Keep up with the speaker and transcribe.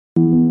Es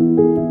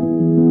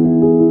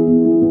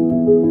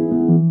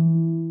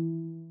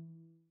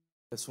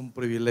un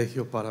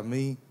privilegio para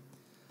mí.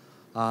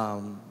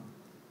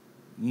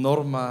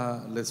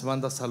 Norma les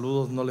manda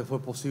saludos. No le fue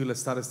posible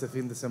estar este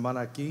fin de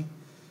semana aquí,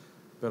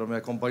 pero me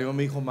acompañó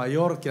mi hijo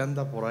mayor que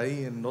anda por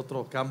ahí en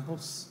otro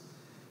campus,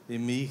 y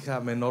mi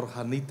hija menor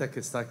Janita, que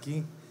está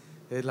aquí.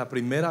 Es la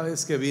primera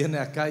vez que viene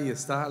acá y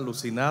está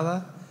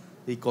alucinada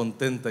y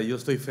contenta, y yo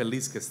estoy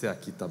feliz que esté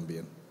aquí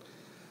también.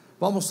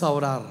 Vamos a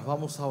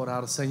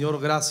orar.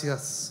 Señor,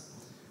 gracias.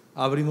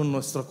 Abrimos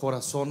nuestro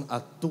corazón a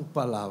tu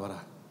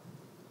palabra.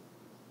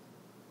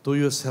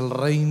 Tuyo es el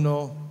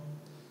reino,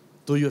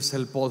 tuyo es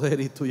el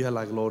poder y tuya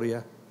la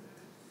gloria.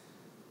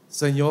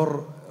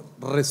 Señor,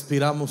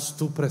 respiramos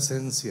tu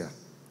presencia,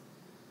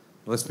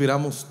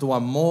 respiramos tu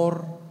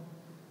amor,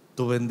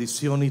 tu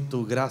bendición y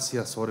tu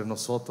gracia sobre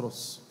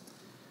nosotros.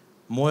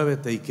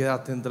 Muévete y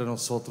quédate entre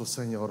nosotros,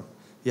 Señor,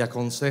 y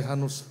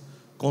aconséjanos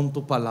con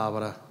tu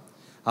palabra.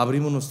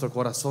 Abrimos nuestro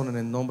corazón en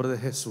el nombre de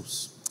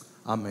Jesús.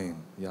 Amén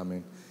y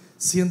amén.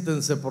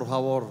 Siéntense, por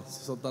favor,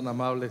 si son tan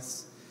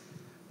amables.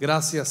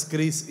 Gracias,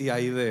 Cris y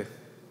Aide.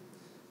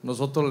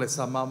 Nosotros les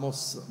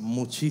amamos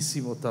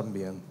muchísimo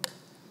también.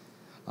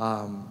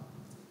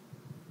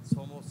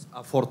 Somos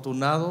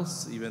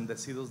afortunados y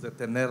bendecidos de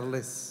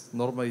tenerles,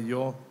 Norma y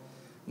yo,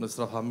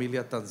 nuestra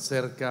familia tan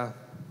cerca.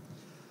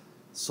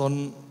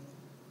 Son,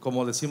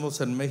 como decimos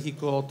en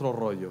México, otro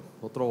rollo,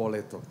 otro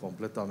boleto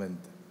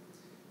completamente.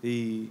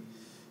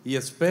 Y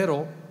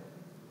espero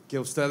que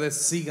ustedes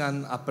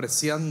sigan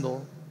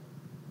apreciando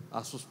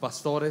a sus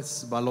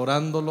pastores,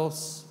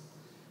 valorándolos,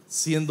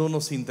 siendo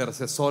unos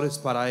intercesores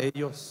para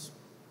ellos.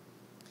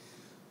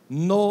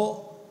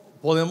 No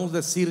podemos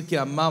decir que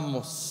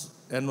amamos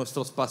a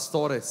nuestros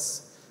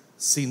pastores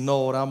si no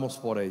oramos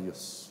por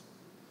ellos.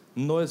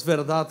 No es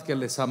verdad que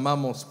les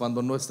amamos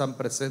cuando no están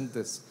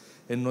presentes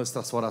en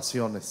nuestras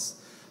oraciones.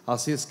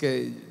 Así es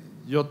que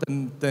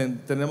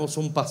tenemos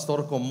un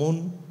pastor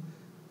común,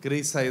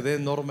 Cris, Aide,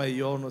 Norma y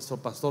yo, nuestro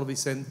pastor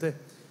Vicente.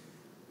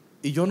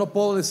 Y yo no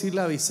puedo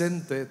decirle a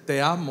Vicente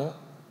te amo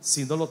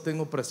si no lo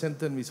tengo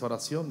presente en mis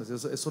oraciones.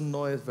 Eso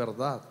no es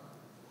verdad.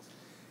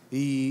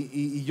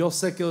 Y yo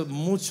sé que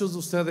muchos de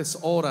ustedes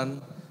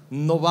oran,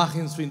 no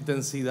bajen su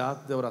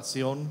intensidad de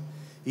oración.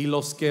 Y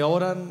los que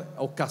oran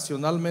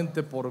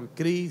ocasionalmente por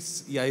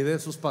Cris y Aide,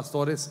 sus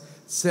pastores,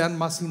 sean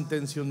más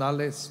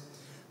intencionales,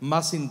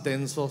 más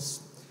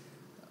intensos.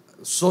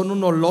 Son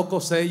unos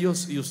locos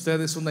ellos, y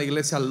ustedes una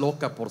iglesia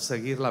loca por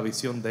seguir la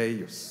visión de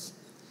ellos.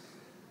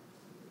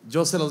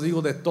 Yo se los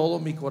digo de todo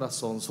mi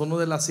corazón. Son una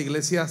de las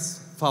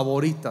iglesias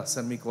favoritas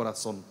en mi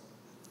corazón,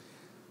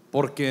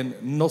 porque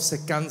no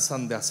se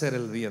cansan de hacer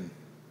el bien.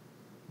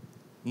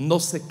 No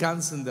se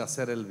cansen de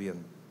hacer el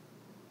bien.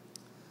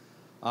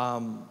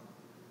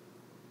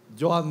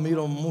 Yo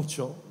admiro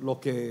mucho lo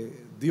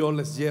que Dios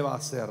les lleva a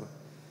hacer.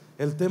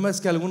 El tema es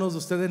que algunos de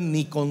ustedes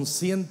ni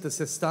conscientes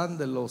están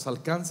de los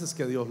alcances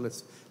que Dios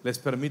les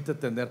permite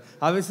tener.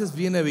 A veces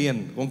viene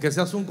bien, con que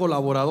seas un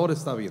colaborador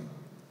está bien.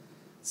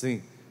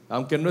 Sí,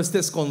 aunque no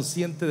estés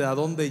consciente de a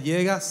dónde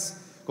llegas,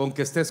 con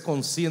que estés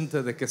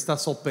consciente de que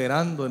estás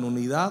operando en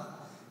unidad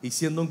y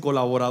siendo un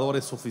colaborador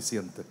es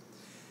suficiente.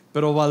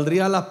 Pero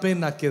valdría la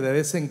pena que de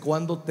vez en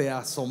cuando te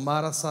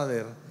asomaras a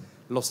ver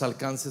los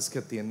alcances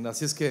que tienen.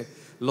 Así es que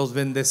los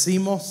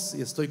bendecimos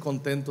y estoy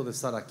contento de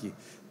estar aquí.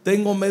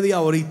 Tengo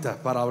media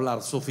horita para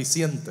hablar,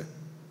 suficiente.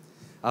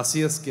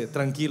 Así es que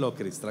tranquilo,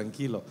 Cris,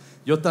 tranquilo.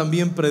 Yo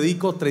también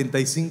predico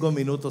 35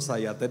 minutos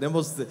allá.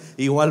 Tenemos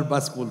igual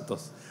más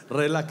cultos.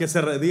 Que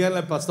se díganle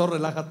al pastor,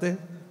 relájate.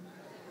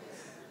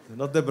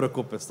 No te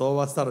preocupes, todo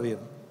va a estar bien.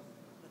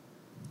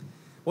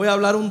 Voy a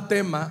hablar un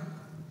tema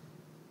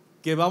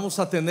que vamos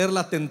a tener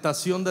la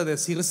tentación de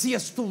decir: si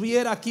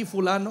estuviera aquí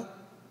fulano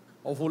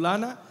o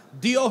fulana,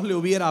 Dios le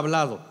hubiera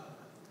hablado.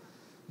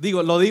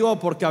 Lo digo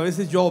porque a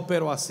veces yo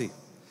opero así.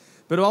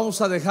 Pero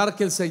vamos a dejar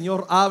que el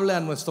Señor hable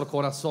a nuestro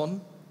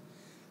corazón.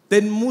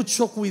 Ten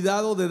mucho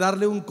cuidado de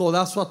darle un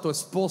codazo a tu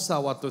esposa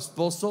o a tu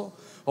esposo,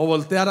 o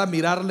voltear a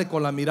mirarle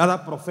con la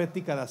mirada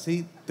profética de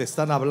así te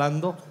están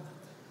hablando.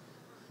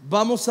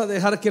 Vamos a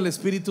dejar que el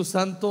Espíritu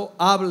Santo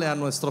hable a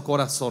nuestro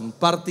corazón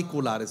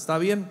particular, ¿está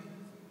bien?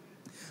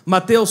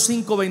 Mateo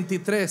 5,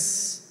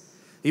 23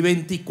 y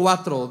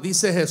 24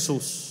 dice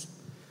Jesús: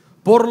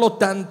 por lo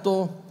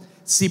tanto,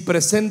 si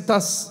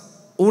presentas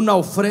una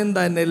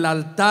ofrenda en el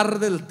altar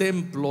del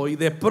templo y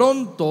de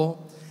pronto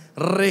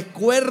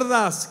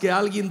recuerdas que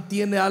alguien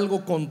tiene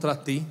algo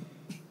contra ti,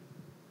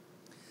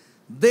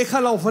 deja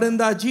la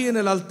ofrenda allí en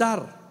el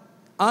altar,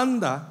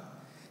 anda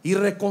y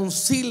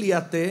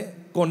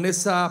reconcíliate con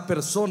esa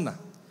persona.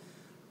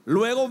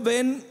 Luego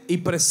ven y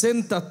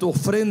presenta tu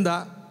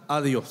ofrenda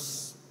a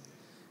Dios.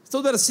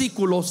 Estos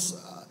versículos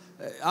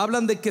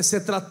hablan de que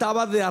se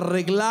trataba de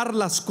arreglar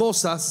las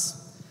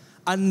cosas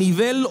a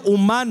nivel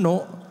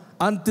humano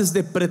antes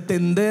de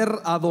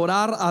pretender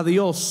adorar a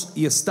Dios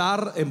y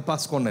estar en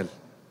paz con Él.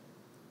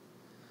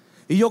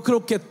 Y yo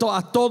creo que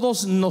a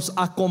todos nos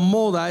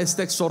acomoda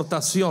esta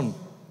exhortación.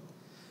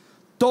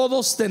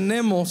 Todos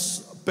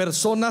tenemos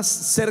personas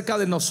cerca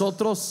de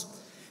nosotros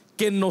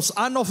que nos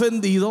han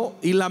ofendido,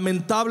 y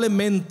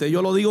lamentablemente,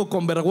 yo lo digo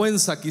con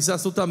vergüenza,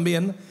 quizás tú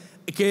también,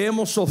 que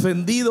hemos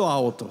ofendido a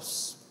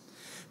otros.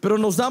 Pero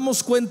nos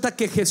damos cuenta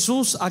que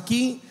Jesús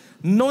aquí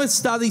no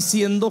está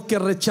diciendo que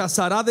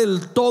rechazará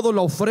del todo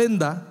la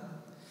ofrenda,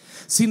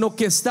 sino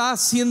que está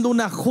haciendo un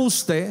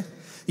ajuste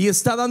y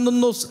está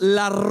dándonos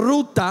la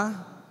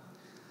ruta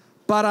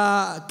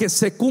para que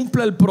se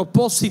cumpla el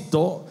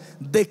propósito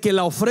de que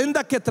la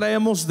ofrenda que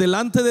traemos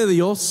delante de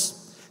Dios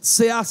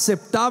sea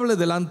aceptable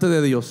delante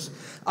de Dios.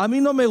 A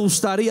mí no me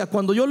gustaría,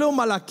 cuando yo leo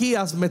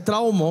Malaquías me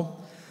traumo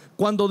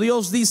cuando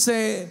Dios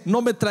dice: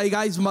 no me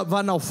traigáis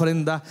vana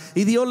ofrenda.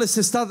 Y Dios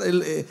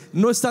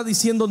no está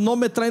diciendo no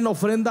me traen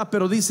ofrenda,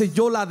 pero dice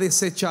yo la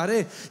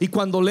desecharé. Y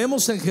cuando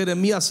leemos en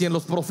Jeremías y en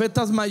los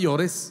profetas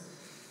mayores,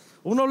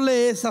 uno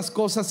lee esas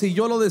cosas y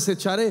yo lo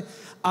desecharé.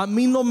 A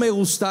mí no me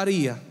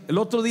gustaría. El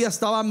otro día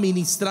estaba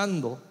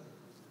ministrando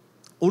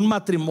un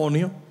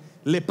matrimonio,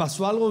 le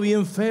pasó algo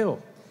bien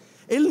feo.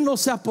 Él no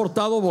se ha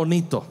portado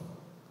bonito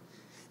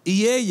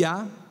y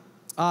ella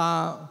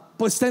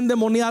pues está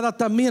endemoniada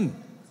también.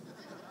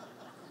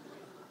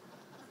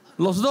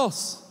 Los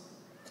dos.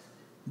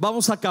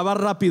 Vamos a acabar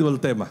rápido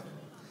el tema.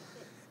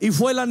 Y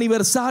fue el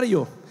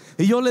aniversario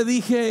y yo le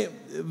dije: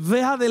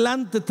 ve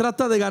adelante,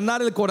 trata de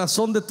ganar el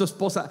corazón de tu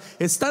esposa.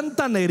 Están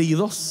tan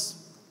heridos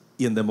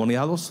y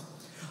endemoniados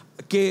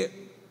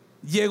que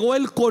llegó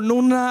él con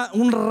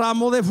un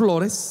ramo de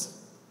flores,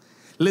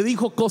 le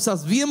dijo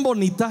cosas bien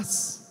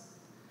bonitas.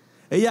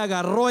 Ella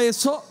agarró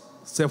eso,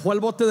 se fue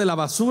al bote de la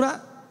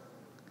basura,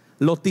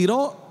 lo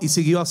tiró y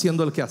siguió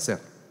haciendo el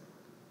quehacer.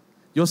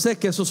 Yo sé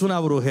que eso es una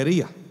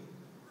brujería,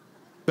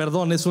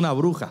 perdón, es una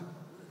bruja.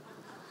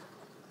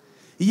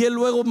 Y él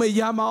luego me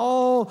llama,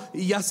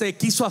 y ya se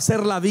quiso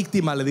hacer la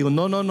víctima. Le digo: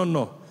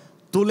 no,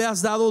 tú le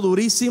has dado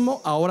durísimo,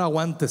 ahora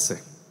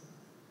aguántese.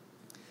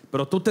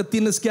 Pero tú te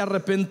tienes que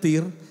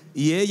arrepentir,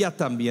 y ella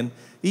también.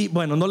 Y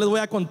bueno, no les voy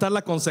a contar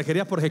la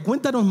consejería, porque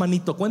cuéntanos,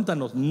 manito,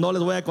 cuéntanos. No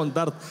les voy a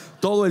contar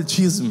todo el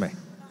chisme.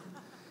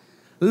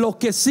 Lo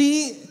que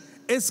sí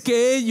es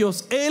que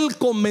él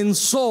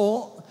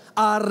comenzó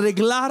a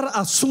arreglar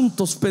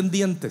asuntos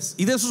pendientes.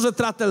 Y de eso se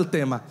trata el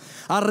tema: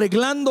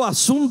 arreglando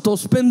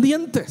asuntos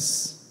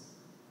pendientes.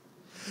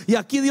 Y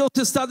aquí Dios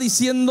está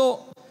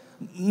diciendo: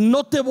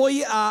 no te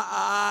voy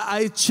a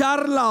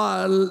echar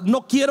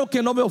no quiero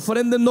que no me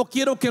ofrendes, no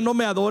quiero que no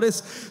me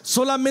adores,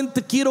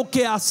 solamente quiero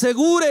que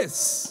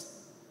asegures.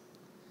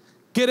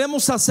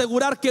 Queremos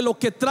asegurar que lo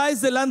que traes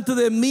delante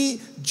de mí,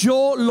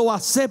 yo lo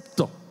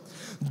acepto.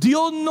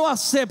 Dios no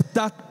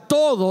acepta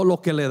todo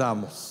lo que le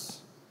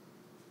damos,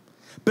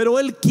 pero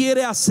Él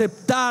quiere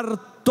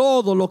aceptar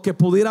todo lo que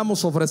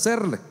pudiéramos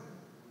ofrecerle.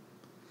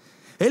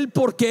 Él,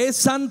 porque es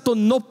santo,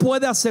 no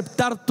puede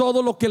aceptar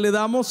todo lo que le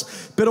damos,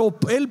 pero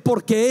Él,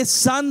 porque es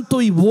santo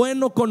y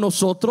bueno con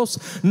nosotros,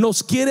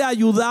 nos quiere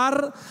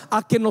ayudar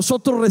a que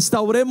nosotros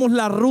restauremos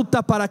la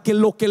ruta para que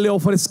lo que le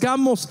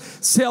ofrezcamos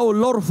sea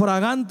olor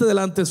fragante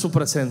delante de su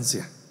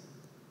presencia.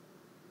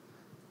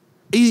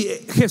 Y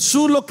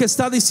Jesús lo que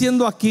está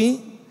diciendo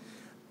aquí: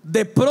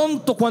 de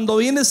pronto cuando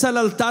vienes al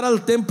altar,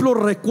 al templo,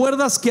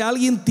 recuerdas que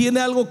alguien tiene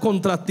algo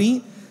contra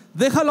ti,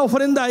 deja la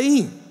ofrenda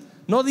ahí.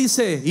 No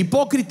dice: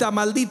 hipócrita,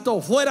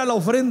 maldito, fuera la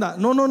ofrenda.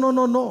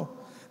 No.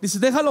 Dice: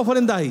 deja la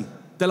ofrenda ahí,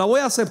 te la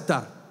voy a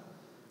aceptar.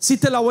 Sí,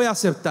 te la voy a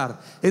aceptar.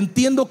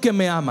 Entiendo que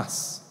me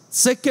amas,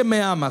 sé que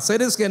me amas,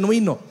 eres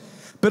genuino,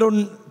 pero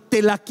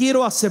te la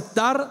quiero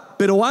aceptar.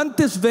 Pero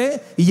antes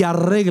ve y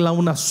arregla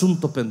un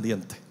asunto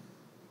pendiente.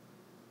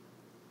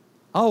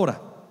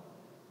 Ahora,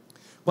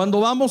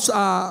 cuando vamos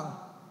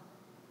a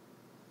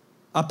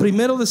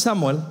primero de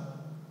Samuel,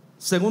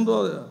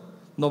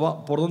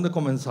 ¿por dónde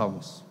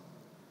comenzamos?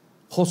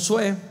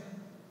 Josué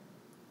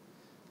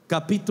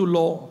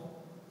capítulo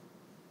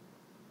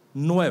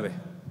 9.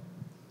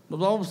 Nos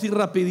vamos a ir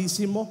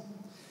rapidísimo.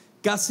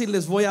 Casi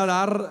les voy a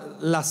dar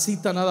la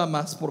cita nada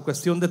más por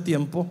cuestión de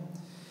tiempo.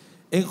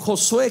 En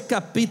Josué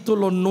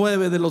capítulo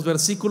 9, de los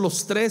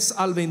versículos 3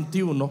 al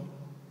 21,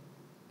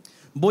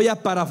 voy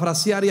a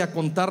parafrasear y a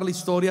contar la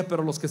historia,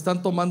 pero los que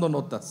están tomando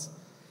notas,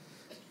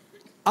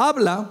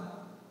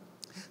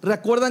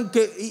 recuerdan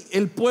que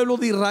el pueblo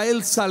de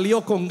Israel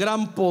salió con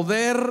gran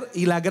poder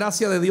y la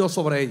gracia de Dios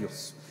sobre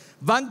ellos.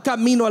 Van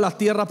camino a la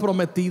tierra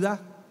prometida,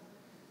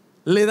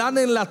 le dan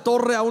en la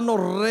torre a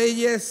unos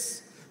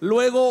reyes,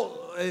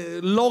 luego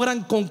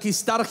logran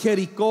conquistar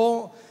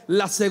Jericó,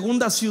 la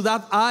segunda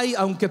ciudad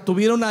aunque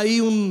tuvieron ahí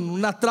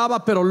una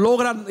traba, pero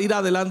logran ir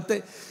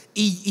adelante.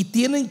 Y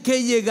tienen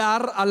que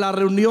llegar a la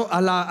reunión, a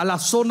la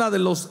zona de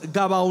los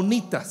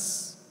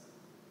Gabaonitas.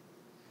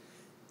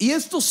 Y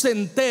estos se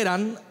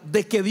enteran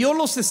de que Dios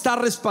los está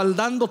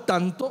respaldando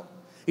tanto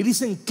y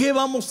dicen: ¿qué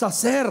vamos a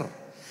hacer?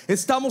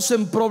 Estamos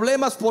en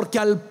problemas, porque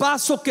al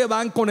paso que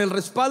van con el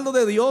respaldo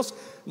de Dios,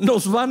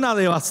 nos van a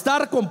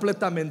devastar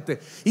completamente.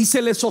 Y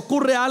se les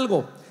ocurre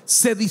algo: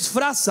 se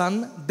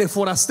disfrazan de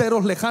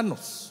forasteros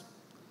lejanos,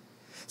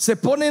 Se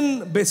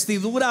ponen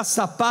vestiduras,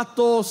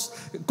 zapatos,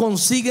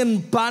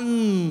 consiguen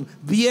pan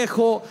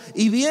viejo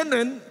y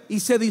vienen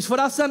y se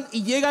disfrazan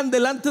y llegan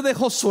delante de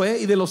Josué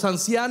y de los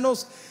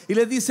ancianos y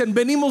les dicen: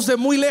 venimos de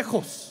muy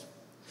lejos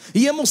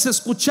y hemos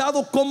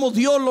escuchado cómo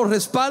Dios los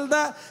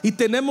respalda y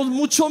tenemos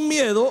mucho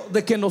miedo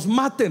de que nos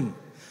maten.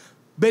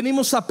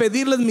 Venimos a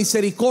pedirles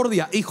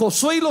misericordia. Y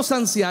Josué y los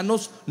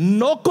ancianos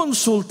no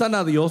consultan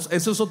a Dios.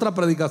 Eso es otra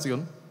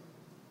predicación.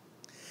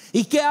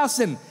 ¿Y qué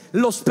hacen?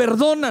 Los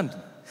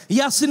perdonan y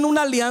hacen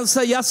una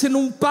alianza y hacen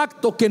un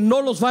pacto que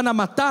no los van a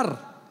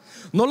matar.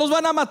 No los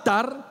van a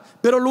matar,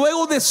 pero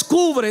luego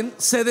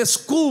se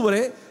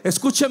descubre,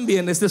 escuchen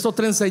bien, esta es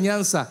otra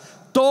enseñanza: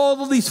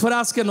 todo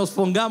disfraz que nos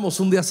pongamos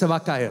un día se va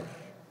a caer.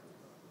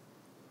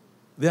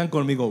 Digan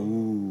conmigo,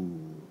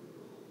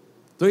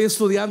 Estoy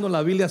estudiando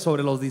la Biblia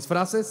sobre los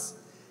disfraces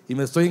y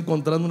me estoy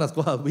encontrando unas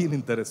cosas bien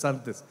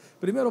interesantes.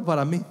 Primero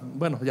para mí,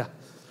 bueno, ya.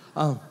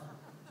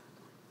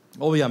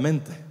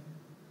 Obviamente,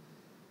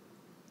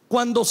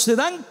 cuando se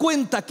dan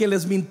cuenta que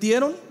les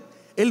mintieron,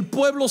 el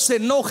pueblo se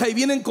enoja y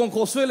vienen con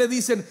Josué y le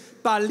dicen: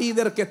 pa'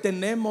 líder que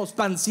tenemos,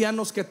 pa'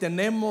 ancianos que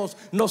tenemos,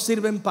 no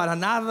sirven para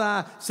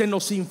nada, se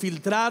nos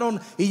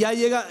infiltraron. Y ya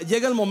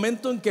llega el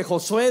momento en que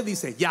Josué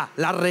dice: ya,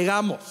 la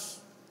regamos.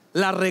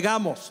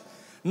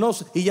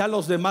 Y ya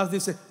los demás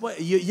dicen, bueno,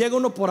 y llega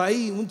uno por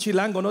ahí, un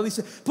chilango, ¿no?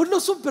 Dice: pues no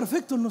son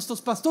perfectos nuestros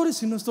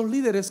pastores y nuestros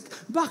líderes,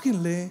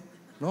 bájenle,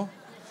 ¿no?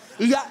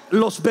 Y ya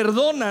los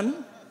perdonan.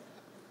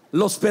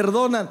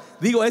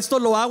 Digo, esto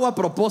lo hago a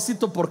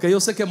propósito porque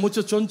yo sé que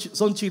muchos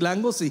son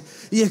chilangos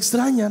y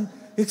extrañan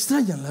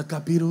la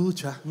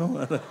capirucha,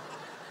 ¿no?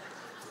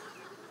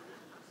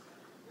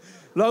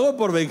 Lo hago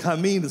por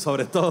Benjamín,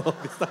 sobre todo,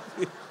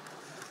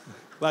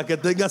 para que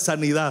tenga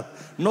sanidad.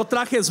 No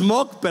traje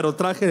smog, pero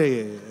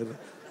traje.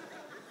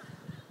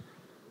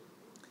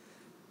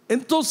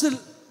 Entonces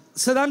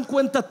se dan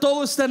cuenta,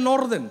 todo está en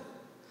orden.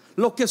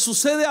 Lo que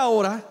sucede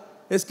ahora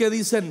es que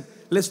dicen: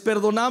 les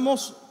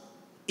perdonamos.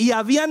 Y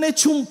habían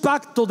hecho un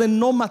pacto de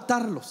no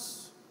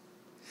matarlos.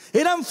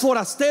 Eran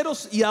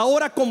forasteros y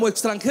ahora como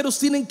extranjeros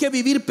tienen que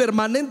vivir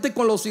permanente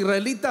con los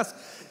israelitas.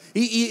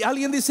 Y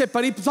alguien dice: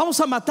 pues vamos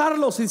a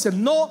matarlos. Y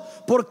dicen: no,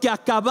 porque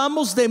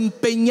acabamos de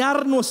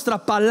empeñar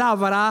nuestra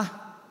palabra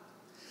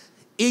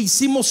e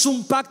hicimos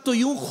un pacto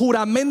y un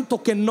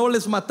juramento que no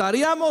les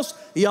mataríamos,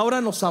 y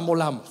ahora nos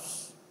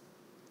amolamos.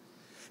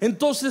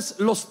 Entonces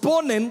los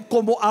ponen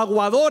como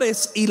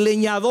aguadores y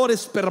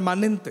leñadores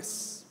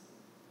permanentes.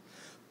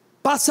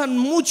 Pasan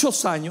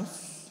muchos años,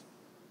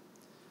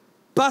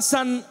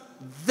 pasan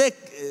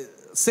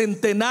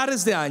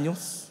centenares de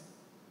años,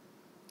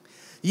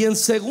 y en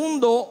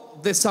 2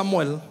 de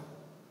Samuel,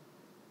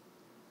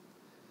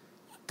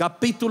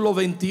 capítulo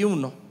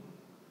 21,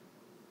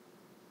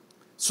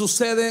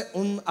 sucede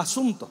un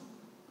asunto.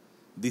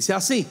 Dice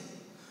así: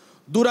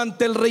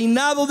 durante el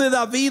reinado de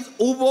David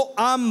hubo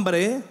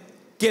hambre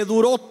que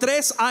duró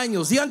 3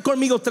 años. Digan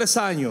conmigo, 3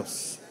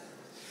 años.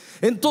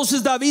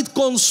 Entonces David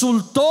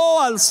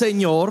consultó al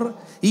Señor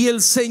y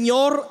el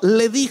Señor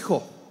le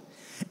dijo: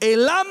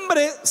 el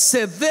hambre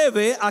se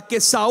debe a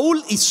que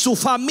Saúl y su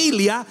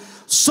familia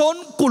son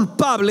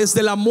culpables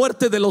de la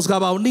muerte de los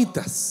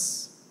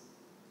gabaonitas.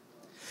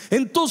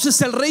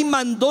 Entonces el rey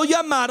mandó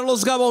llamar a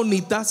los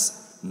gabaonitas.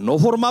 No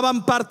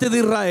formaban parte de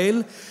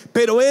Israel,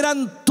 pero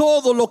eran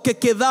todo lo que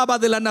quedaba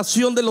de la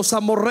nación de los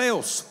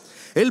amorreos.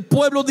 El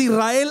pueblo de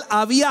Israel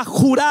había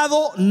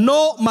jurado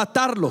no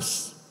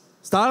matarlos.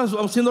 Estaba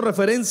haciendo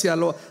referencia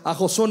a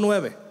Josué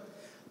 9.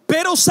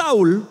 Pero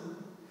Saúl,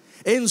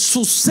 en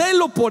su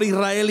celo por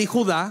Israel y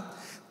Judá,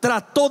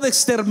 trató de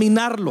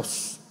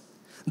exterminarlos.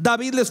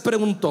 David les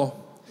preguntó: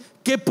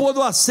 ¿qué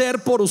puedo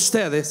hacer por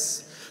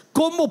ustedes?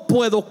 ¿Cómo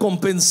puedo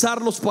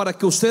compensarlos para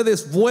que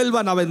ustedes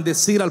vuelvan a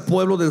bendecir al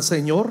pueblo del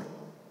Señor?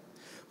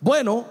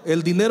 Bueno,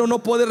 el dinero no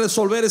puede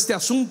resolver este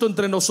asunto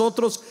entre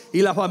nosotros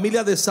y la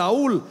familia de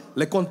Saúl,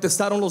 le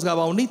contestaron los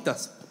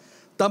gabaonitas.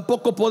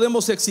 Tampoco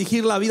podemos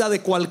exigir la vida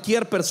de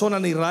cualquier persona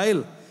en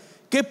Israel.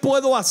 ¿Qué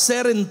puedo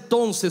hacer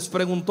entonces?,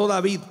 preguntó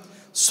David.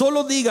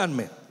 Solo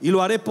díganme y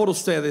lo haré por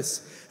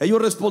ustedes. Ellos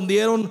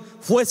respondieron: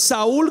 fue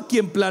Saúl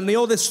quien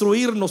planeó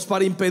destruirnos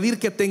para impedir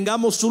que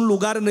tengamos un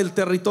lugar en el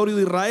territorio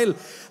de Israel.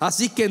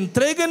 Así que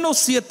entréguenos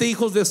 7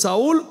 hijos de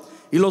Saúl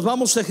y los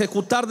vamos a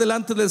ejecutar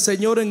delante del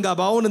Señor en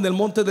Gabaón, en el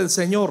monte del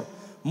Señor.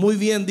 Muy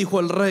bien,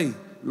 dijo el rey,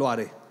 lo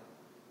haré.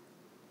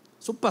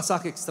 Es un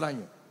pasaje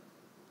extraño.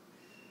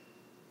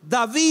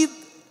 David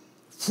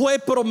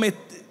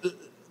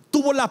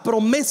tuvo la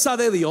promesa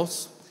de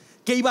Dios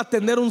que iba a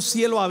tener un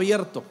cielo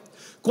abierto.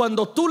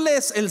 Cuando tú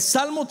lees el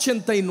Salmo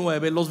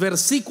 89, los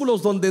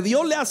versículos donde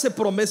Dios le hace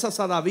promesas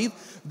a David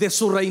de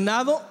su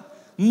reinado,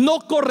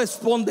 no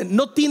corresponden,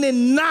 no tiene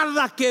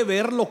nada que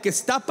ver lo que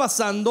está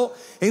pasando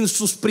en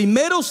sus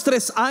primeros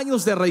 3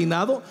 años de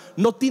reinado.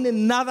 No tiene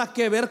nada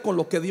que ver con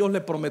lo que Dios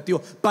le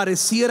prometió.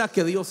 Pareciera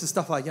que Dios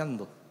está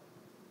fallando.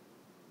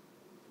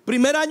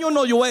 Primer año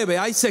no llueve,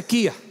 hay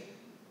sequía,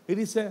 y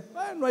dice: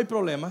 no hay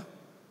problema.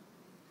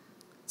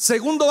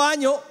 Segundo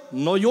año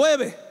no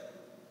llueve,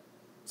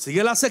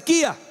 sigue la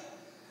sequía,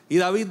 Y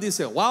David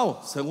dice: wow,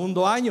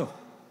 segundo año.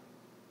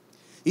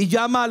 Y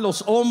llama a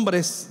los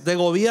hombres de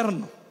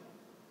gobierno.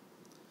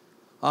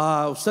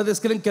 ¿Ustedes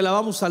creen que la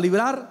vamos a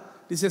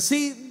librar? Dice: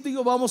 sí,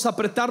 vamos a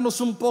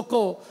apretarnos un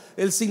poco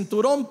el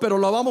cinturón, pero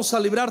lo vamos a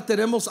librar,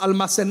 tenemos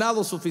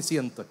almacenado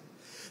suficiente.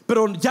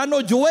 Pero ya no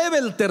llueve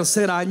el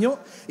tercer año.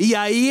 Y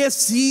ahí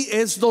sí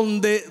es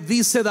donde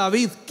dice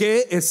David: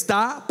 ¿qué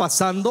está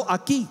pasando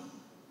aquí?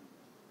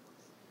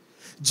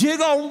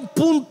 Llega a un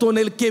punto en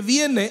el que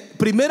viene: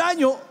 primer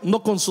año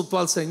no consultó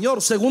al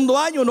Señor, segundo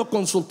año no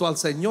consultó al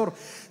Señor,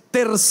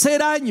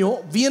 tercer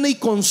año viene y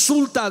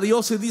consulta a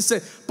Dios y dice: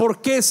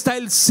 ¿por qué está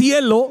el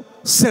cielo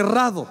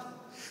cerrado?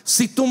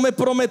 Si tú me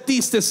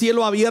prometiste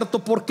cielo abierto,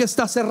 ¿por qué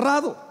está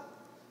cerrado?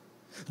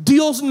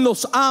 Dios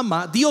nos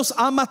ama, Dios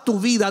ama tu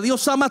vida,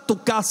 Dios ama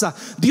tu casa,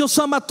 Dios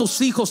ama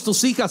tus hijos,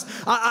 tus hijas.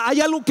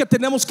 Hay algo que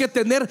tenemos que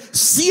tener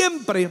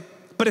siempre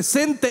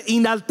presente,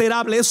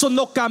 inalterable, eso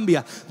no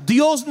cambia.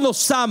 Dios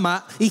nos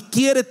ama y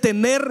quiere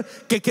tener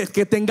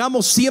que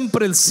tengamos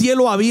siempre el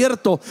cielo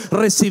abierto,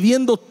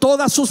 recibiendo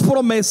todas sus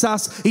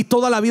promesas y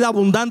toda la vida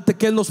abundante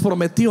que Él nos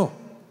prometió.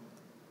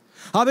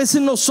 A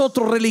veces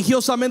nosotros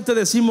religiosamente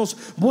decimos: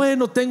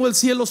 bueno, tengo el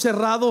cielo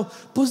cerrado,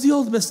 pues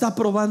Dios me está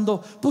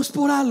probando, pues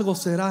por algo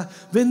será,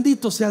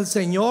 bendito sea el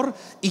Señor.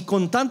 Y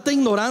con tanta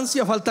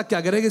ignorancia falta que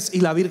agregues: y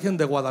la Virgen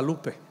de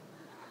Guadalupe.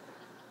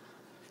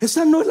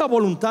 Esa no es la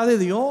voluntad de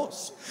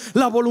Dios.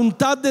 La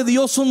voluntad de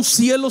Dios son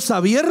cielos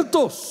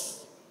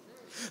abiertos.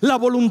 La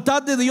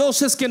voluntad de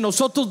Dios es que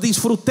nosotros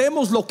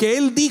disfrutemos lo que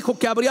Él dijo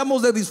que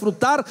habríamos de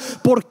disfrutar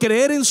por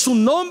creer en su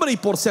nombre y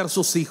por ser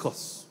sus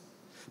hijos.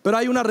 Pero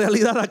hay una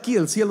realidad aquí: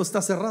 el cielo está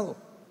cerrado.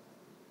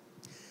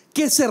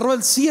 ¿Qué cerró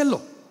el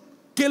cielo?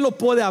 ¿Qué lo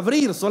puede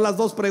abrir? Son las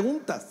dos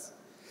preguntas.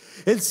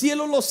 El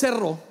cielo lo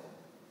cerró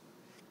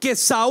que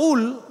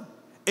Saúl,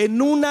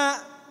 en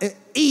una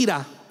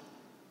ira,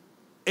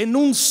 en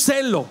un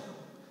celo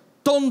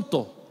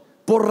tonto,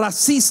 por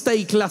racista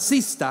y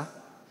clasista,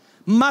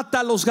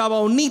 mata a los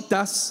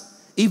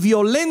gabaonitas y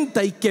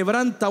violenta y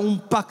quebranta un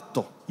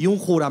pacto y un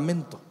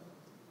juramento.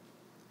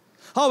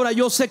 Ahora,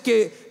 yo sé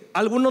que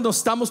algunos nos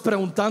estamos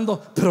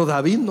preguntando: pero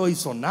David no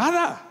hizo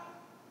nada.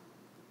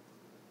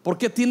 ¿Por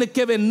qué tiene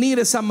que venir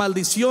esa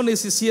maldición,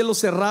 ese cielo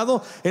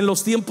cerrado en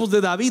los tiempos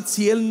de David,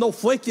 si él no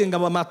fue quien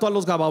mató a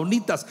los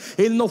gabaonitas?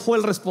 Él no fue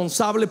el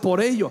responsable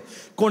por ello.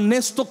 Con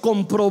esto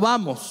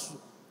comprobamos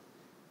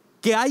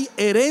que hay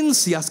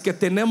herencias que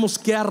tenemos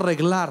que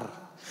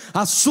arreglar,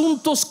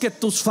 asuntos que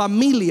tus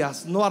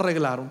familias no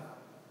arreglaron,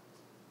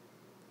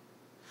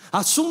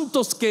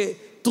 asuntos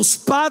que tus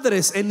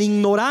padres en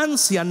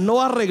ignorancia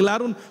no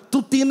arreglaron.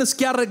 Tú tienes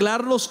que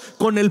arreglarlos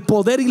con el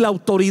poder y la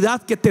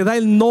autoridad que te da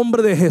el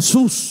nombre de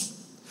Jesús.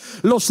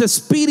 Los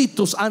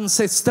espíritus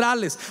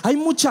ancestrales. Hay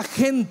mucha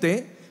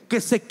gente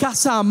que se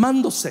casa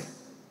amándose.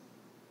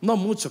 No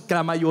mucho, que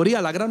la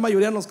mayoría, la gran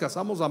mayoría nos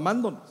casamos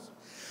amándonos.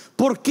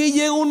 ¿Por qué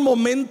llega un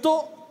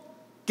momento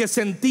que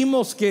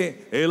sentimos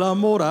que el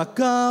amor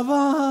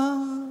acaba?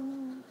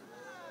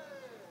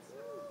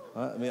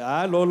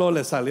 Lolo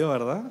le salió,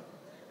 ¿verdad?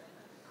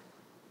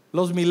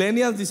 Los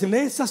millennials dicen: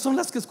 esas son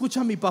las que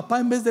escucha mi papá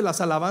en vez de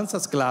las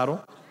alabanzas.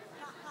 Claro.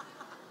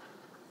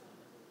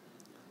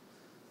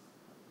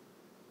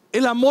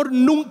 El amor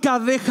nunca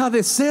deja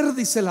de ser,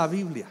 dice la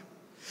Biblia.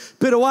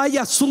 Pero hay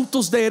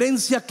asuntos de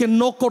herencia que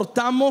no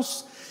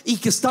cortamos y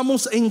que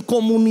estamos en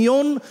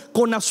comunión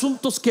con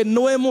asuntos que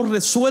no hemos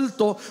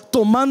resuelto,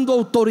 tomando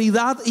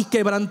autoridad y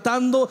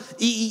quebrantando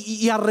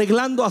y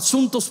arreglando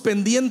asuntos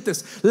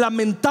pendientes.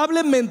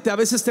 Lamentablemente a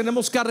veces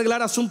tenemos que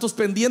arreglar asuntos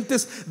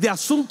pendientes de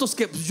asuntos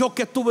que yo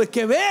que tuve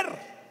que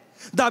ver.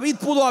 David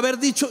pudo haber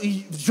dicho: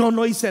 y yo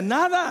no hice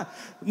nada,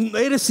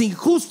 eres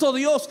injusto,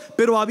 Dios.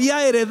 Pero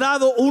había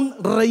heredado un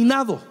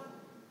reinado.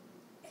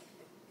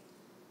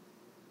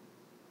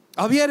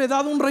 Había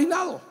heredado un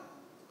reinado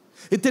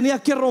y tenía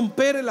que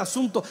romper el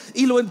asunto.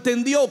 Y lo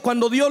entendió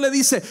cuando Dios le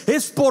dice: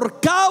 es por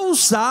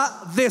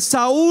causa de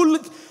Saúl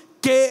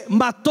que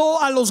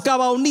mató a los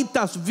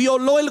gabaonitas,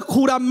 violó el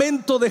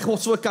juramento de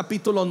Josué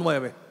capítulo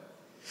 9.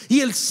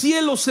 Y el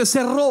cielo se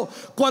cerró.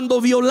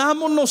 Cuando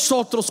violamos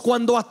nosotros,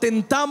 cuando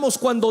atentamos,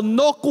 cuando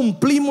no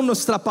cumplimos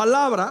nuestra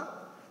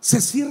palabra, se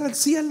cierra el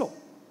cielo.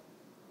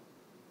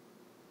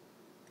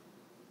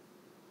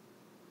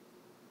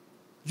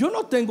 Yo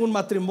no tengo un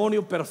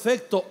matrimonio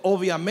perfecto,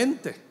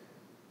 obviamente,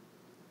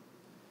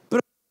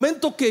 pero en el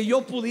momento que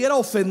yo pudiera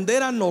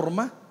ofender a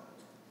Norma,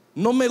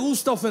 no me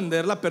gusta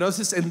ofenderla, pero a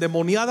veces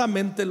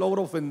endemoniadamente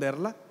logro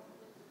ofenderla.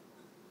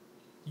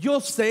 Yo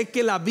sé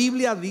que la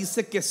Biblia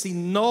dice que si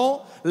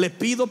no le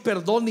pido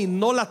perdón y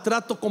no la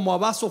trato como a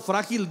vaso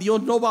frágil,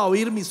 Dios no va a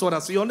oír mis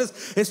oraciones.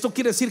 Esto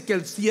quiere decir que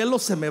el cielo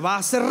se me va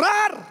a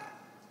cerrar.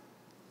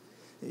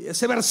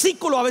 Ese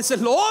versículo a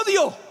veces lo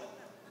odio,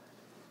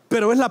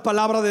 pero es la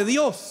palabra de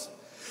Dios.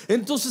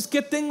 Entonces,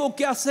 ¿qué tengo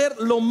que hacer?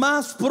 Lo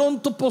más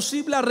pronto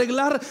posible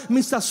arreglar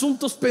mis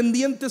asuntos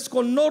pendientes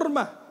con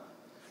Norma.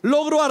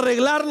 ¿Logro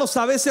arreglarlos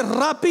a veces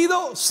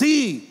rápido?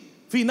 Sí.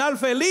 Final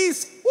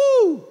feliz.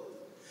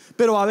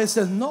 Pero a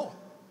veces no.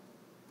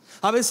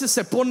 A veces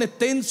se pone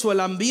tenso el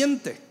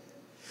ambiente.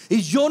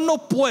 Y yo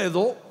no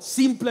puedo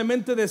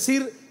simplemente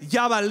decir,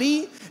 ya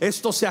valí,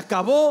 esto se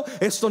acabó,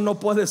 esto no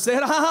puede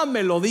ser.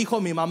 Me lo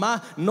dijo mi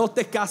mamá, no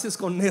te cases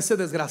con ese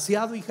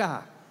desgraciado,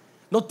 hija.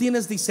 No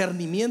tienes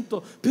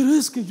discernimiento. Pero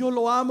es que yo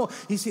lo amo.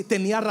 Y si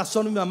tenía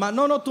razón mi mamá.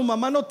 No, tu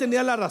mamá no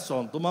tenía la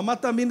razón. Tu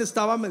mamá también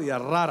estaba media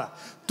rara.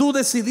 Tú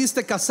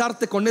decidiste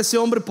casarte con ese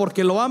hombre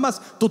porque lo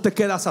amas, tú te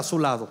quedas a su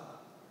lado.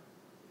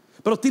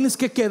 Pero tienes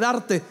que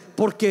quedarte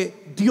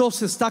porque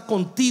Dios está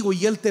contigo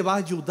y Él te va a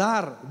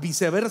ayudar.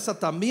 Viceversa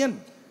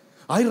también.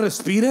 Ay,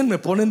 respiren, me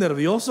pone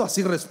nervioso.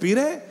 Así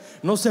respire,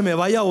 no se me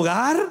vaya a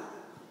ahogar.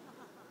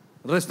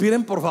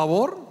 Respiren, por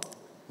favor.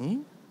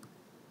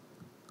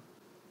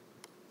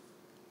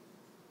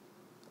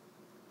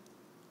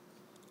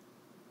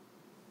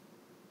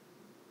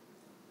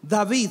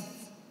 David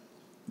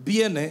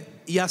viene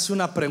y hace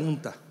una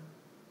pregunta: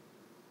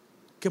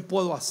 ¿qué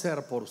puedo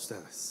hacer por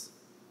ustedes?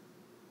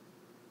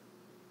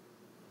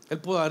 Él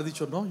pudo haber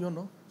dicho, no, yo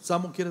no.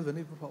 Samu, ¿quieres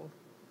venir, por favor?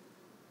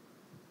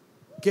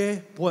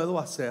 ¿Qué puedo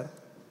hacer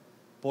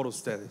por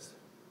ustedes?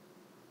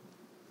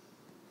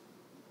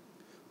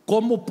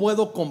 ¿Cómo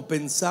puedo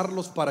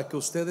compensarlos para que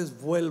ustedes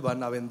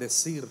vuelvan a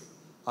bendecir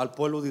al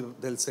pueblo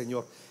del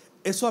Señor?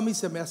 Eso a mí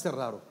se me hace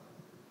raro.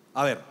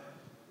 A ver,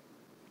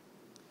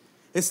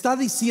 está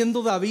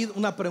diciendo David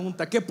una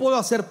pregunta: ¿qué puedo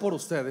hacer por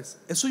ustedes?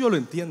 Eso yo lo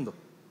entiendo.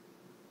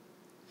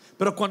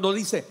 Pero cuando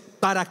dice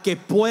para que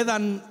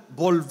puedan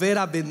volver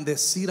a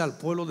bendecir al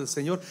pueblo del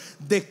Señor,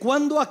 ¿de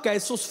cuándo acá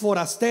esos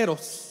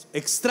forasteros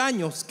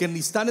extraños que ni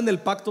están en el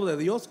pacto de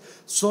Dios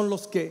son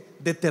los que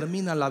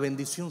determinan la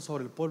bendición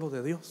sobre el pueblo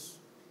de Dios?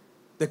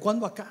 ¿De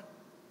cuándo acá?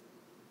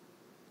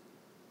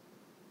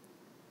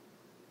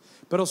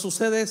 Pero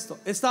sucede esto.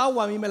 Esta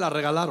agua a mí me la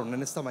regalaron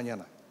en esta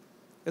mañana.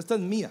 Esta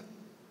es mía,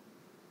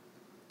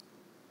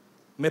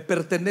 me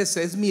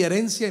pertenece, es mi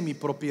herencia y mi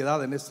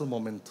propiedad en estos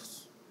momentos.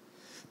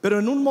 Pero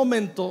en un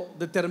momento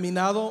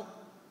determinado,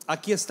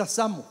 aquí está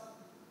Samu.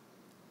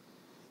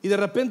 Y de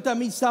repente a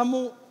mí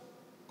Samu,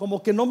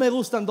 como que no me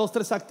gustan 2,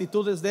 3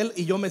 actitudes de él,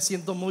 y yo me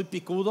siento muy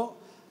picudo.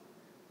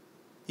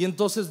 Y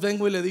entonces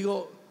vengo y le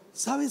digo,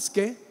 ¿sabes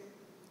qué,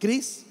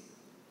 Cris?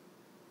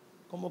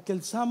 Como que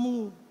el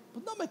Samu,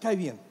 pues no me cae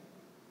bien.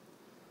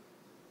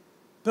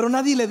 Pero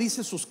nadie le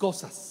dice sus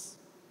cosas.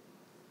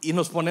 Y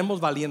nos ponemos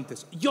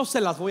valientes. Yo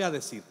se las voy a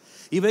decir.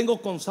 Y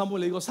vengo con Samu y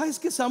le digo, ¿sabes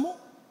qué, Samu?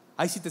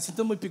 Ay, si te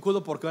sientes muy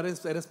picudo porque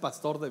eres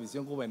pastor de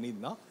visión juvenil,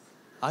 ¿no?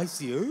 Ay,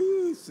 sí,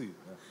 sí.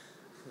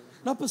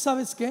 No, pues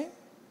 ¿sabes qué?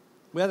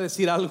 Voy a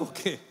decir algo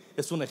que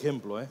es un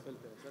ejemplo,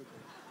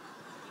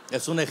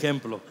 es un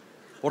ejemplo.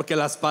 Porque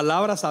las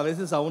palabras a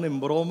veces aún en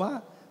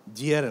broma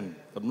hieren,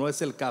 pero no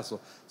es el caso.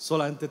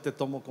 Solamente te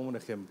tomo como un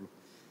ejemplo.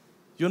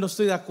 Yo no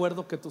estoy de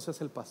acuerdo que tú seas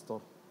el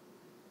pastor.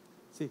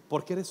 Sí,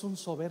 porque eres un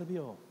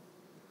soberbio.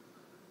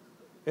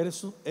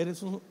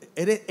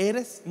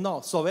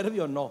 No,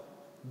 soberbio no.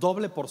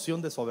 Doble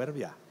porción de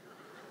soberbia.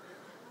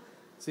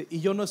 Sí, y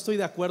yo no estoy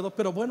de acuerdo,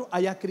 pero bueno,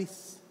 allá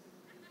Cris,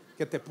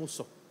 que te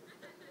puso.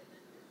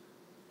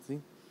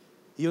 ¿Sí?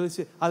 Y yo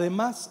decía,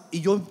 además,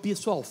 y yo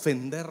empiezo a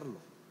ofenderlo.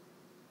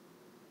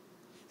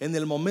 En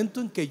el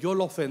momento en que yo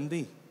lo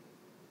ofendí,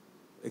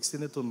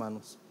 extiende tus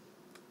manos,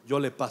 yo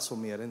le paso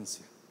mi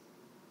herencia.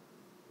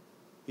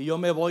 Y yo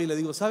me voy y le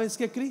digo, ¿sabes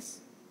qué, Cris?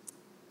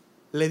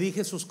 Le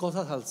dije sus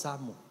cosas al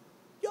Samu.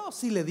 Yo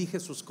sí le dije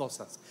sus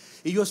cosas.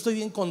 Y yo estoy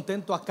bien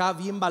contento acá,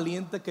 bien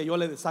valiente, que yo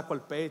le saco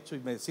el pecho y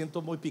me siento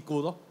muy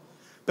picudo.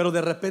 Pero de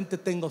repente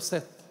tengo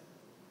sed.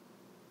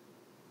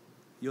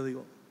 Yo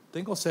digo,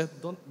 tengo sed.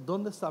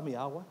 ¿Dónde está mi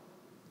agua?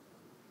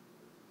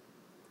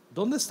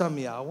 ¿Dónde está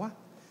mi agua?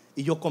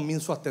 Y yo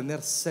comienzo a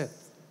tener sed.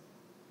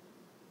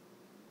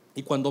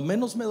 Y cuando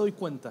menos me doy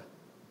cuenta,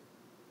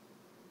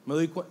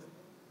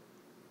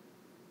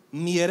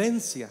 mi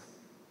herencia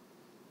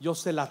yo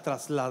se la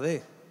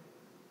trasladé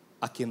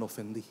a quien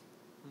ofendí.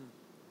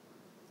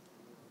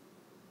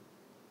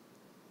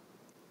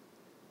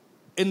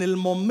 En el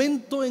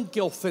momento en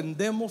que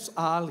ofendemos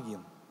a alguien,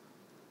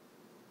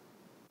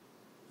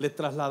 le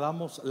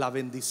trasladamos la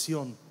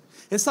bendición.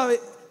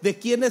 ¿De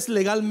quién es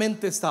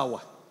legalmente esta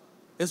agua?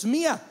 Es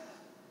mía.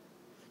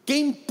 ¿Qué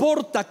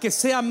importa que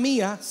sea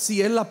mía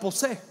si él la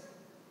posee?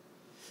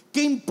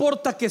 ¿Qué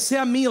importa que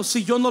sea mío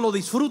si yo no lo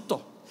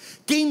disfruto?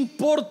 ¿Qué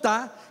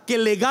importa que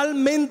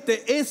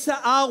legalmente esa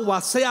agua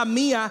sea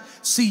mía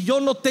si yo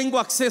no tengo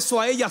acceso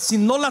a ella, si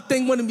no la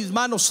tengo en mis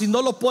manos, si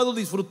no lo puedo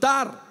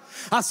disfrutar?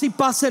 Así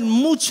pasa en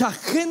mucha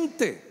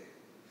gente.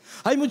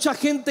 Hay mucha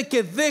gente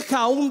que deja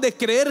aún de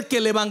creer que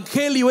el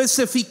evangelio es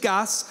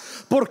eficaz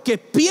porque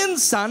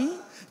piensan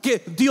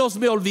que Dios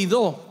me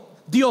olvidó,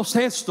 Dios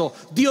esto,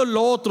 Dios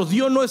lo otro,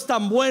 Dios no es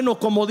tan bueno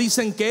como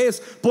dicen que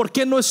es. ¿Por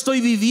qué no estoy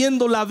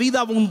viviendo la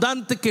vida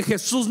abundante que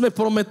Jesús me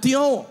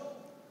prometió?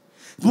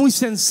 Muy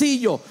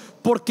sencillo,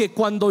 porque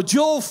cuando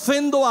yo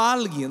ofendo a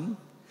alguien,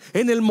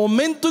 en el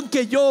momento en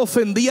que yo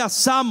ofendí a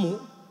Samu,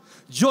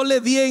 yo le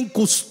di en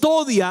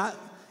custodia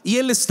y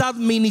él está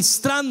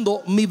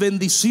administrando mi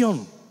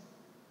bendición.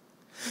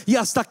 Y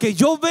hasta que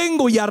yo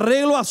vengo y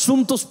arreglo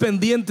asuntos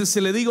pendientes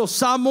y le digo,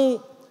 Samu,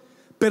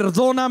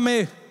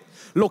 perdóname,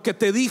 Lo que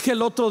te dije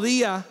el otro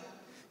día,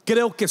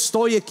 creo que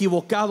estoy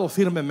equivocado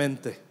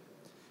firmemente.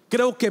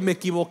 Creo que me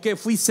equivoqué,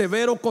 fui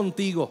severo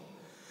contigo.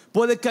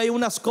 Puede que haya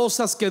unas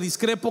cosas que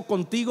discrepo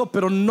contigo,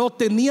 pero no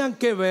tenían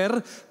que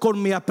ver con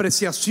mi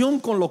apreciación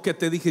con lo que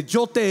te dije.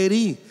 Yo te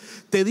herí,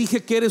 te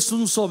dije que eres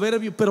un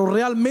soberbio, pero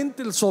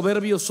realmente el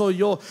soberbio soy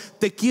yo.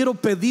 Te quiero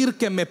pedir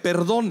que me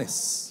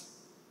perdones,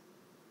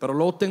 pero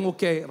luego tengo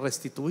que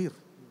restituir.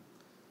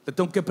 Le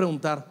tengo que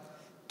preguntar,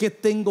 ¿qué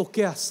tengo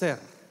que hacer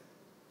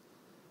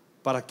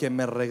para que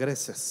me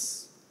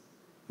regreses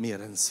mi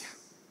herencia?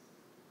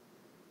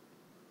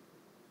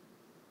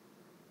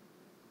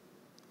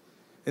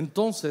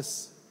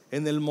 Entonces,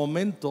 en el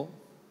momento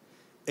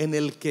en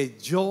el que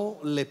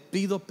yo le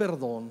pido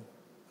perdón,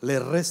 le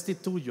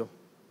restituyo,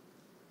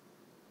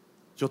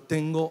 yo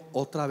tengo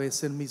otra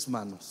vez en mis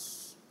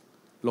manos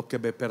lo que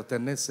me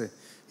pertenece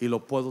y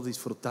lo puedo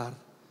disfrutar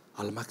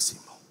al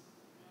máximo.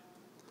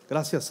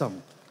 Gracias, Sam.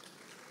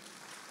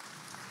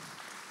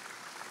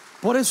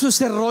 Por eso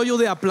ese rollo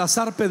de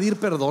aplazar pedir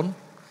perdón,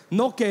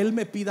 no que él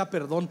me pida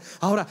perdón.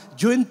 Ahora,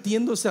 yo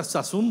entiendo esos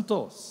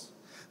asuntos.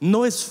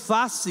 No es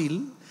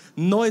fácil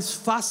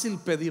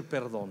pedir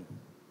perdón.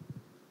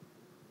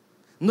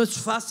 No es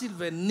fácil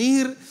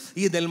venir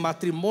y en el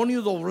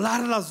matrimonio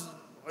doblarlas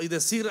y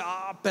decir,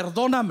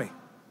 perdóname.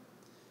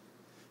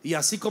 Y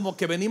así como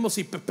que venimos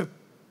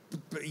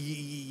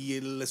y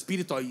el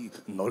espíritu ahí,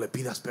 no le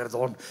pidas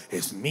perdón,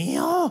 es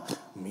mío.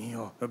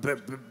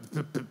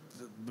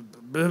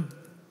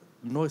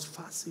 No es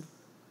fácil.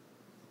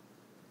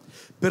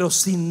 Pero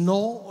si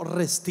no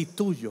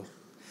restituyo,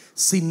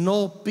 si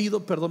no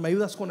pido perdón, ¿me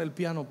ayudas con el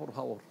piano, por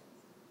favor?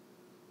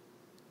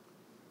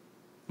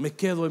 Me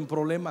quedo en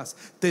problemas.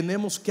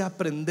 Tenemos que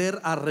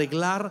aprender a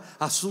arreglar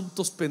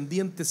asuntos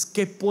pendientes.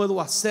 ¿Qué puedo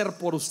hacer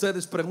por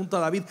ustedes?, pregunta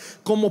David.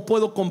 ¿Cómo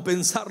puedo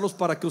compensarlos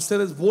para que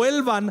ustedes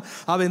vuelvan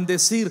a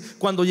bendecir?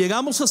 Cuando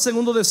llegamos a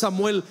 2 de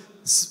Samuel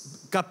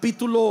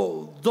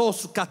capítulo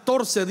 2,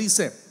 14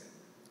 dice: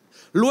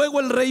 luego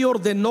el rey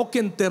ordenó que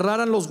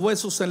enterraran los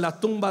huesos en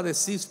la tumba de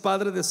Cis,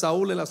 padre de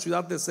Saúl, en la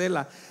ciudad de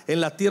Sela, en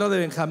la tierra de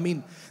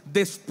Benjamín.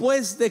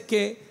 Después de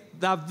que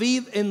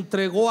David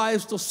entregó a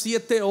estos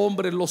 7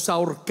 hombres, los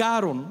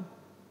ahorcaron.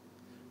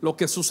 Lo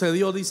que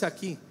sucedió, dice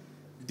aquí,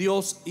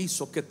 Dios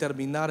hizo que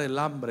terminara el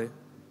hambre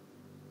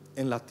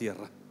en la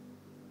tierra.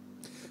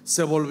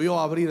 Se volvió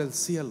a abrir el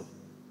cielo.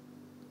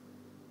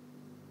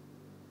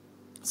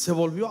 Se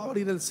volvió a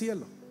abrir el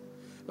cielo.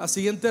 La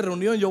siguiente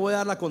reunión yo voy a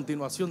dar la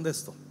continuación de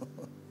esto.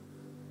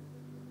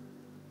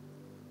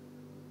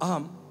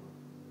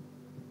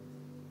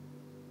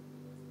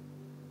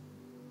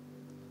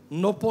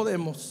 No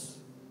podemos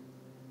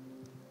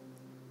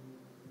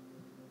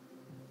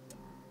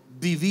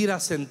vivir a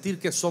sentir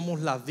que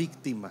somos la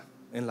víctima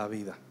en la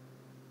vida.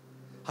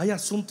 Hay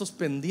asuntos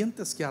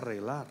pendientes que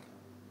arreglar.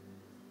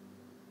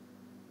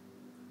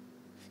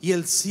 Y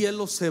el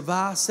cielo se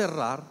va a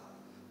cerrar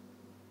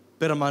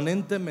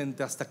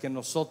permanentemente hasta que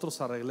nosotros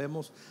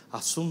arreglemos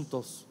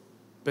asuntos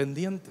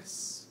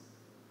pendientes.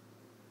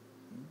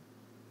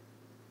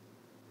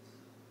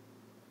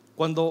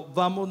 Cuando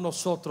vamos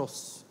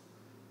nosotros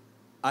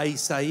a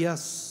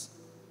Isaías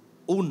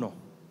 1,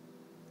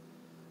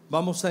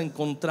 vamos a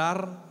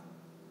encontrar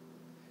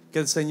que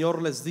el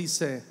Señor les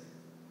dice: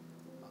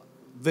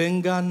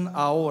 vengan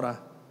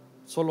ahora,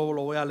 solo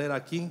lo voy a leer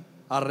aquí,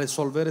 a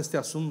resolver este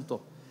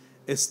asunto.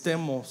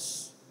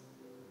 Estemos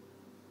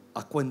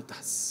a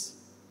cuentas.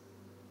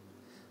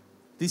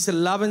 Dice: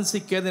 lávense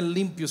y queden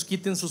limpios,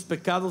 quiten sus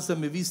pecados de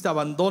mi vista,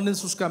 abandonen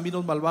sus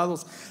caminos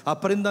malvados,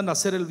 aprendan a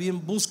hacer el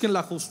bien, busquen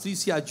la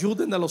justicia,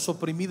 ayuden a los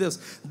oprimidos,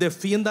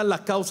 defiendan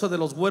la causa de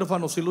los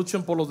huérfanos y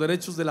luchen por los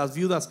derechos de las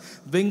viudas.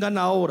 Vengan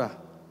ahora.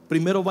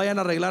 Primero vayan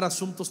a arreglar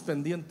asuntos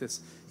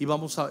pendientes y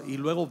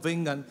luego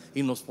vengan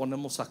y nos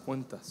ponemos a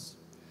cuentas.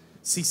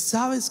 Si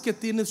sabes que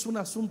tienes un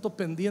asunto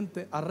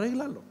pendiente,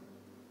 arréglalo.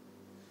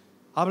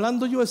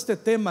 Hablando yo este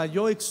tema,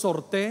 yo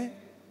exhorté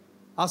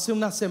hace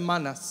unas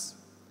semanas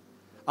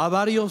a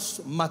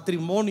varios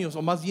matrimonios,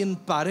 o más bien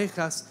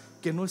parejas,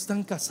 que no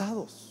están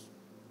casados.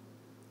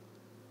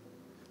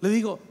 Le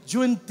digo,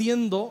 yo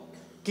entiendo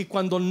que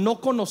cuando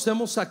no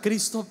conocemos a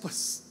Cristo,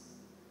 pues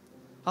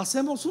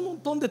hacemos un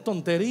montón de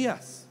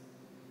tonterías.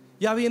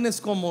 Ya vienes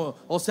como,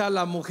 o sea,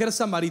 la mujer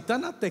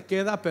samaritana te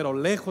queda pero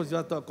lejos,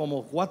 ya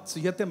como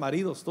 7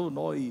 maridos tú,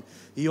 ¿no? Y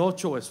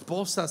 8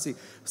 esposas. Y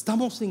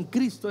estamos en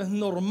Cristo, es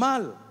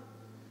normal.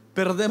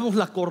 Perdemos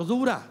la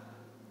cordura.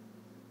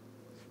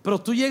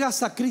 Pero tú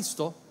llegas a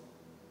Cristo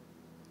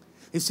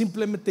y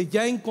simplemente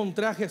ya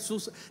encontré a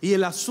Jesús. Y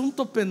el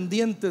asunto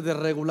pendiente de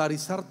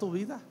regularizar tu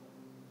vida,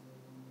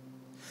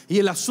 y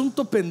el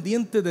asunto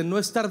pendiente de no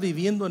estar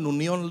viviendo en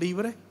unión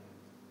libre,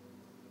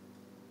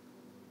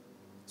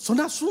 son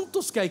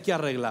asuntos que hay que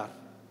arreglar.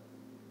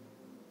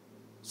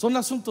 Son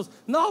asuntos,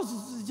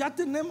 no, ya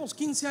tenemos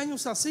 15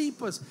 años así,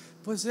 pues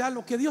ya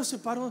lo que Dios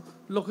separó,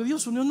 lo que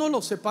Dios unió, no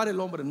lo separa el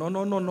hombre.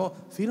 No,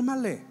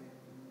 fírmale.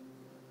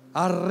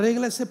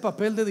 Arregla ese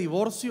papel de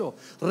divorcio,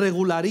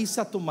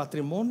 regulariza tu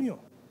matrimonio.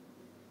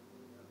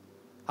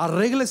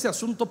 Arregla ese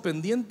asunto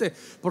pendiente,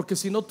 porque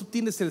si no, tú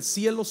tienes el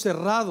cielo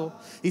cerrado.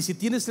 Y si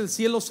tienes el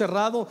cielo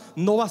cerrado,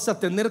 no vas a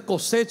tener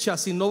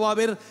cosechas y no va a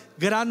haber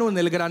grano en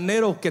el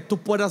granero que tú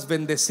puedas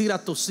bendecir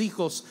a tus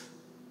hijos.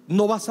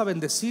 No vas a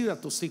bendecir a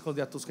tus hijos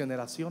y a tus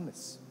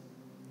generaciones.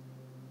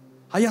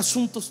 Hay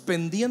asuntos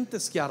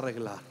pendientes que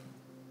arreglar.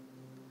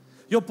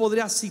 Yo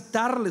podría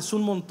citarles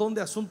un montón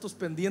de asuntos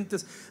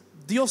pendientes.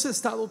 Dios ha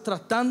estado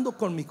tratando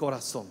con mi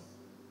corazón.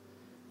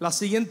 La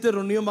siguiente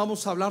reunión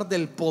vamos a hablar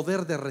del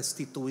poder de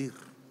restituir.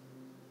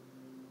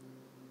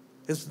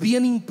 Es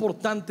bien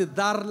importante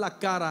dar la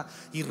cara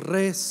y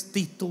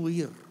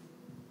restituir.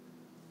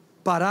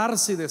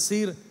 Pararse y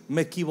decir: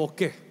 me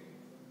equivoqué,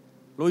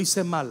 lo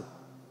hice mal.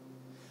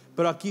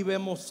 Pero aquí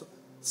vemos,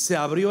 se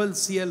abrió el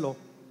cielo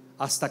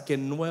hasta que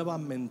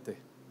nuevamente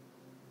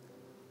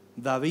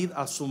David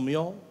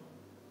asumió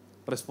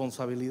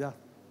responsabilidad.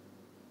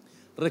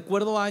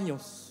 Recuerdo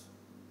años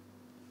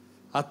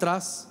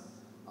atrás,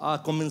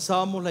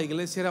 comenzábamos la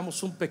iglesia,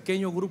 éramos un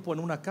pequeño grupo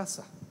en una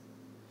casa.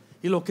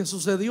 Y lo que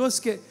sucedió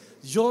es que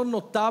yo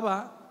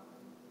notaba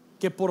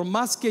que por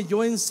más que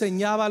yo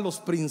enseñaba los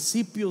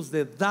principios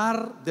de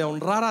dar, de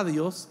honrar a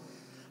Dios,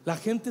 la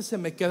gente se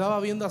me quedaba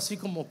viendo así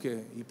como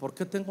que: ¿y por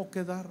qué tengo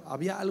que dar?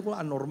 Había algo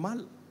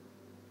anormal.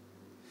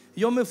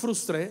 Yo me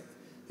frustré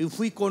y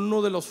fui con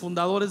uno de los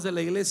fundadores de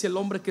la iglesia, el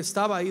hombre que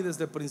estaba ahí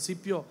desde el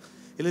principio,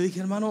 y le dije: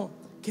 hermano,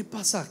 ¿qué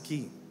pasa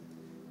aquí?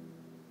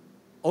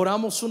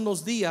 Oramos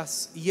unos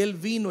días y él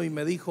vino y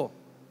me dijo: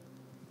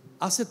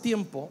 hace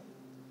tiempo,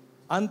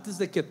 antes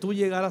de que tú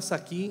llegaras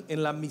aquí,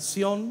 en la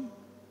misión,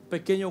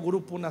 pequeño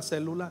grupo, una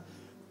célula,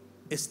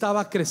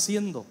 estaba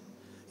creciendo,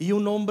 y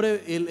un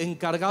hombre, el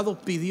encargado,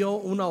 pidió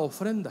una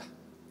ofrenda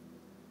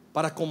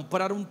para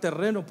comprar un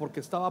terreno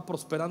porque estaba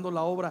prosperando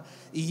la obra,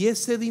 y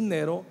ese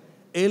dinero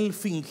él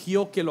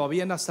fingió que lo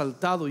habían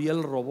asaltado y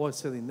él robó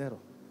ese dinero,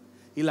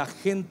 y la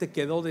gente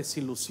quedó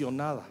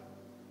desilusionada.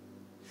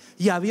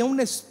 Y había un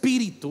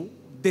espíritu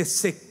de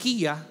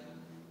sequía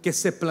que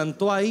se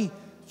plantó ahí.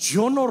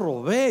 Yo no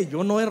robé,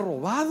 yo no he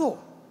robado,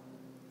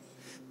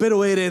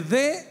 pero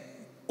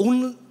heredé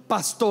un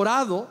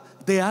pastorado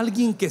de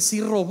alguien que sí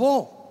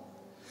robó.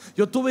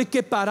 Yo tuve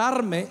que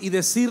pararme y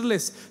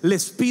decirles: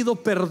 les pido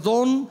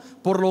perdón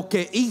por lo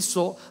que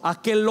hizo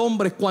aquel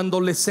hombre cuando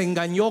les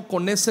engañó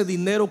con ese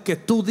dinero que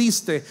tú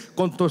diste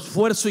con tu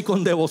esfuerzo y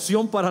con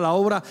devoción para la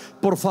obra.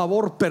 Por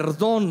favor,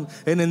 perdón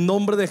en el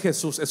nombre de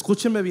Jesús.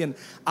 Escúchenme bien,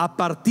 a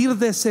partir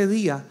de ese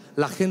día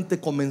la gente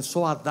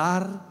comenzó a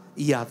dar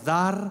y a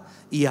dar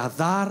y a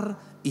dar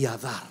y a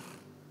dar.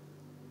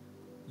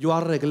 Yo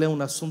arreglé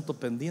un asunto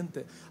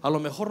pendiente. A lo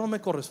mejor no me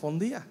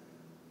correspondía.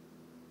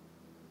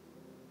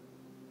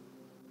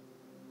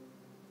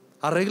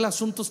 Arregla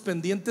asuntos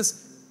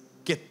pendientes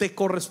que te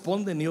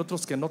corresponden y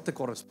otros que no te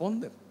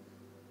corresponden.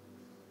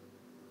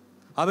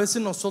 A veces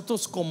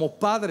nosotros como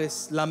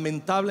padres,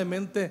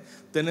 lamentablemente,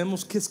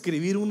 tenemos que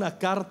escribir una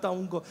carta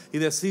y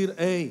decir: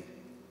 hey,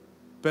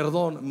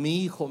 perdón,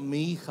 mi hijo,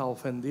 mi hija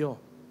ofendió,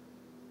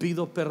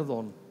 pido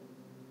perdón,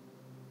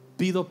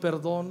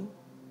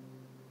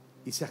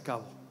 y se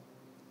acabó.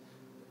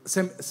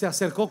 Se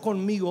acercó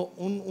conmigo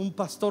un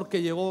pastor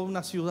que llegó a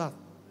una ciudad,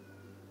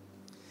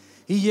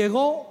 y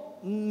llegó,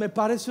 me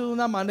parece, de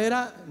una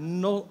manera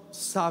no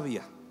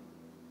sabia.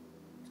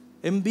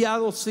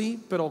 Enviado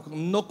sí, pero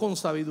no con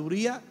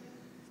sabiduría,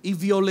 y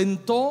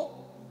violentó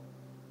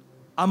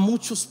a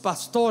muchos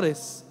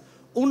pastores,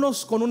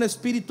 unos con un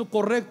espíritu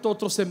correcto,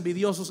 otros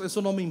envidiosos.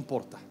 Eso no me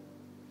importa.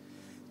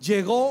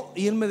 Llegó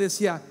y él me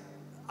decía: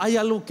 hay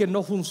algo que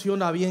no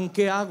funciona bien,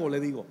 ¿qué hago? Le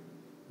digo: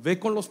 ve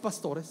con los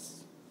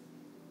pastores,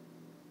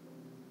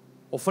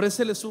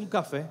 ofréceles un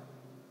café,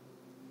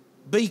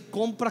 ve y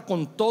compra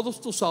con todos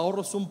tus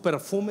ahorros un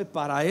perfume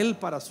para él,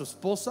 para su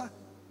esposa,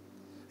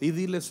 y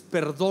diles: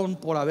 perdón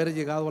por haber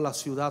llegado a la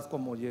ciudad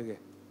como llegué,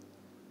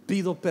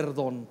 pido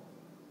perdón,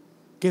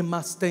 ¿qué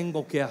más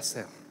tengo que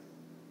hacer?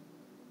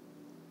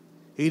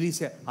 Y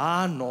dice: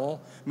 no,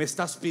 me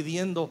estás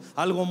pidiendo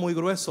algo muy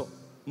grueso.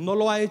 No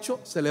lo ha hecho,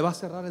 se le va a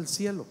cerrar el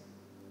cielo.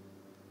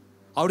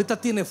 Ahorita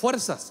tiene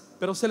fuerzas,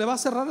 pero se le va a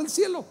cerrar el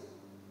cielo.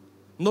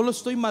 No lo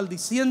estoy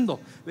maldiciendo,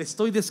 le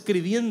estoy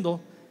describiendo,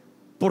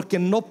 porque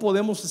no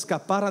podemos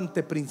escapar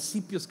ante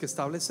principios que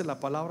establece la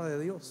palabra de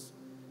Dios.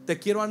 Te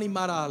quiero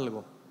animar a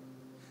algo: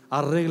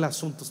 arregla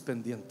asuntos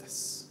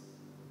pendientes.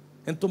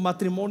 En tu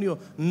matrimonio,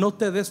 no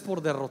te des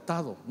por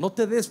derrotado, no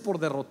te des por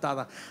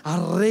derrotada.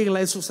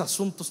 Arregla esos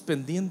asuntos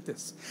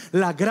pendientes.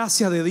 La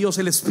gracia de Dios,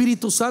 el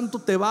Espíritu Santo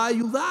te va a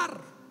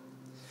ayudar.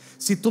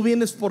 Si tú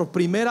vienes por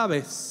primera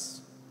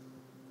vez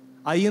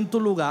ahí en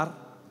tu lugar,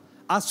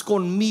 haz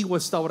conmigo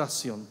esta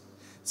oración.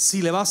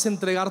 Si le vas a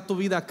entregar tu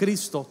vida a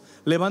Cristo,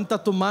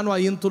 levanta tu mano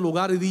ahí en tu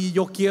lugar y di: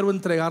 yo quiero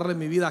entregarle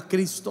mi vida a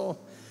Cristo.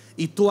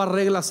 Y tú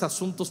arreglas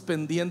asuntos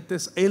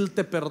pendientes. Él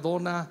te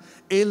perdona,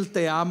 Él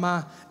te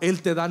ama,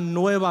 Él te da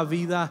nueva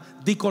vida.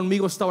 Di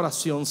conmigo esta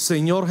oración: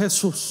 Señor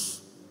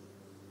Jesús,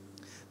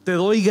 te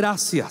doy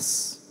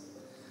gracias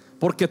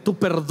porque tú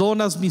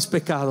perdonas mis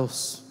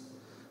pecados.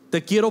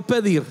 Te quiero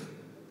pedir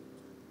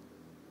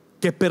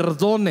que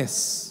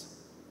perdones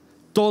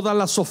todas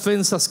las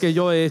ofensas que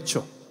yo he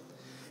hecho,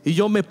 y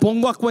yo me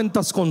pongo a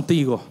cuentas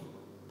contigo.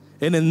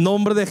 En el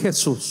nombre de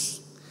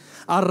Jesús,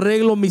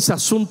 arreglo mis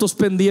asuntos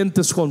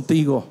pendientes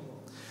contigo,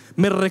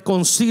 me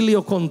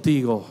reconcilio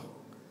contigo,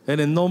 en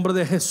el nombre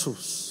de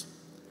Jesús.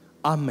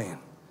 Amén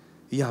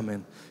y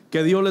amén.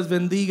 Que Dios les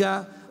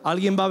bendiga.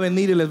 Alguien va a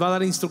venir y les va a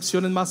dar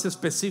instrucciones más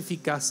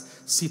específicas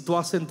si tú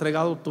has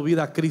entregado tu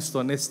vida a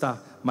Cristo en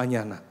esta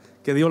mañana.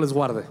 Que Dios les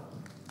guarde.